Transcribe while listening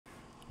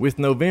With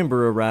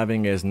November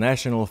arriving as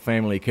National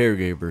Family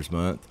Caregivers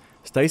Month,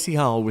 Stacy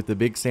Hall with the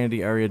Big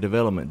Sandy Area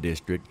Development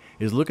District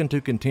is looking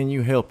to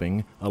continue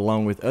helping,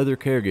 along with other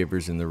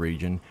caregivers in the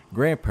region,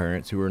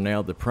 grandparents who are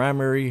now the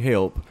primary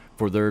help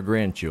for their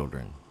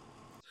grandchildren.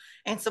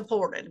 And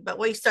supported. But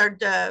we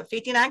started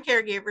 59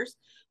 caregivers.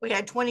 We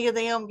had 20 of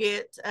them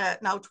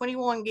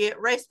 21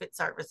 get respite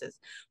services,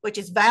 which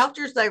is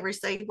vouchers they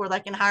receive where they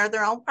can hire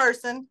their own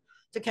person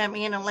to come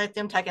in and let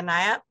them take a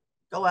nap,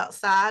 go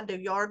outside, do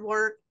yard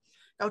work,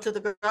 go to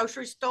the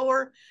grocery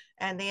store,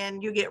 and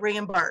then you get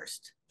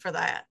reimbursed for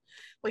that.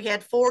 We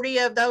had 40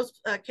 of those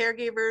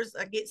caregivers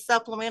get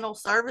supplemental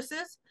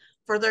services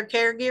for their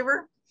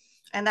caregiver.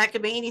 And that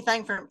could be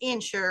anything from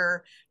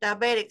insure,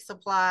 diabetic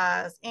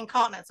supplies,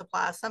 incontinence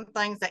supplies, some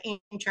things that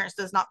insurance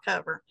does not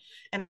cover.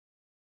 And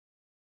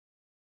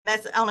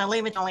that's on a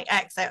limit, only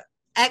access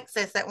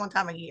that one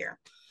time a year.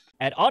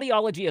 At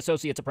Audiology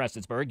Associates of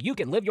Prestonsburg, you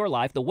can live your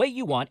life the way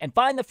you want and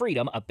find the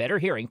freedom of better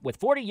hearing. With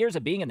 40 years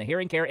of being in the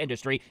hearing care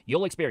industry,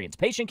 you'll experience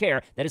patient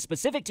care that is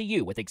specific to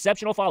you with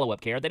exceptional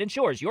follow-up care that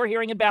ensures your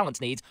hearing and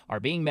balance needs are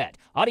being met.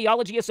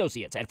 Audiology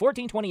Associates at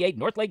 1428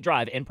 North Lake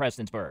Drive in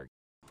Prestonsburg.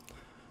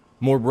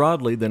 More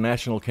broadly, the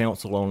National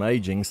Council on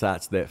Aging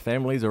cites that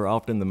families are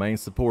often the main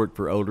support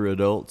for older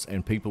adults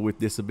and people with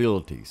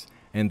disabilities,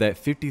 and that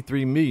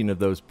 53 million of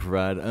those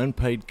provide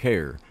unpaid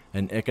care,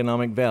 an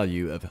economic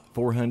value of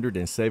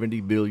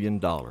 $470 billion.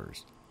 And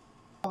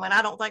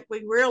I don't think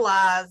we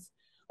realize,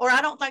 or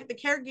I don't think the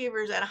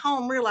caregivers at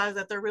home realize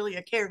that they're really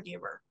a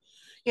caregiver.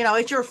 You know,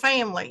 it's your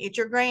family, it's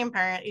your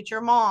grandparent, it's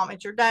your mom,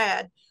 it's your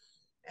dad.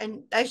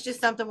 And that's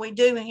just something we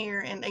do here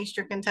in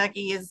Eastern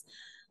Kentucky. Is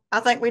I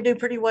think we do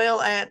pretty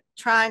well at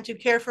trying to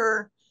care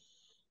for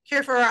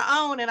our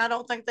own, and I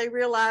don't think they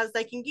realize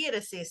they can get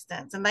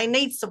assistance and they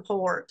need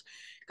support,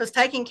 because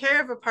taking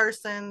care of a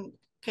person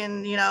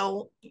can,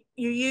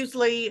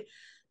 it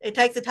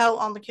takes a toll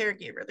on the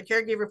caregiver. The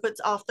caregiver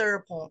puts off their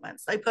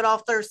appointments, they put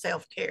off their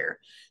self-care.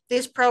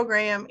 This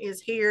program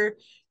is here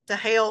to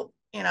help,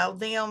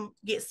 them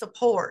get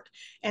support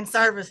and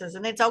services,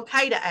 and it's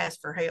okay to ask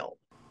for help.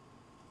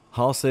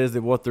 Hall says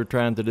that what they're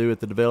trying to do at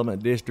the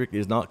Development District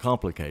is not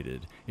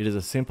complicated. It is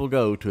a simple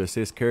goal to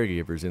assist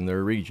caregivers in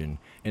their region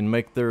and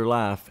make their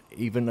life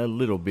even a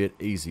little bit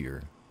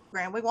easier.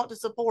 We want to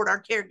support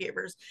our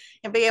caregivers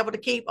and be able to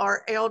keep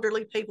our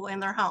elderly people in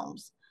their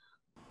homes.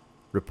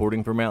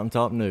 Reporting for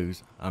Mountaintop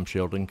News, I'm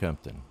Sheldon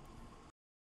Compton.